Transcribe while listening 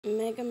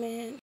Mega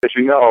Man. As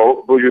you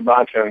know, Buju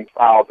Banton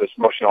filed this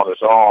motion on his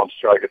own to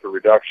try to get the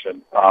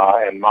reduction.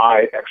 And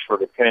my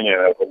expert opinion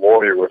as a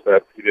lawyer was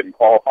that he didn't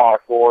qualify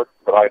for it,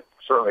 but I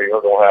certainly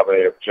don't have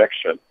any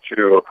objection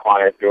to a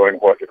client doing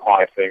what the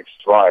client thinks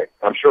is right.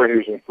 I'm sure he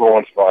was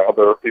influenced by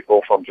other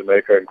people from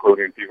Jamaica,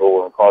 including people who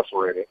were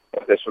incarcerated.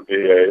 This would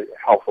be a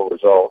helpful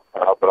result.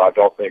 But I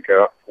don't think,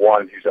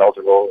 one, he's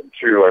eligible, and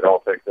two, I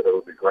don't think that it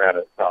would be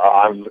granted.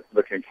 I'm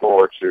looking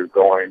forward to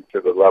going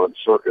to the 11th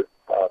Circuit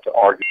to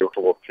argue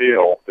to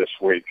appeal this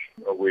week.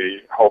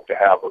 We hope to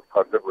have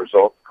a good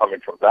result coming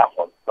from that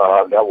one.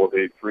 That will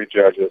be 3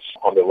 judges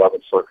on the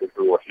 11th Circuit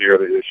who will hear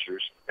the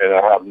issues. And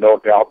I have no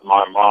doubt in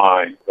my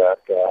mind that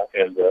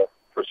in the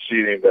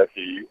proceeding that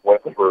he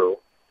went through,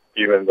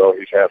 even though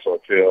he's had some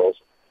appeals,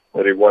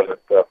 that he wasn't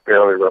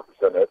fairly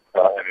represented,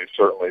 and he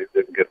certainly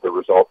didn't get the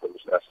result that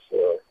was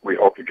necessary. We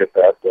hope to get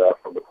that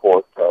from the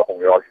court when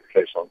we argue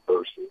the case on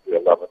Thursday, the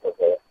 11th of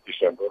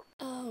December.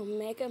 Oh,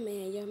 Mega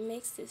Man, your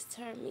mixes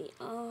turn me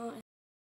on.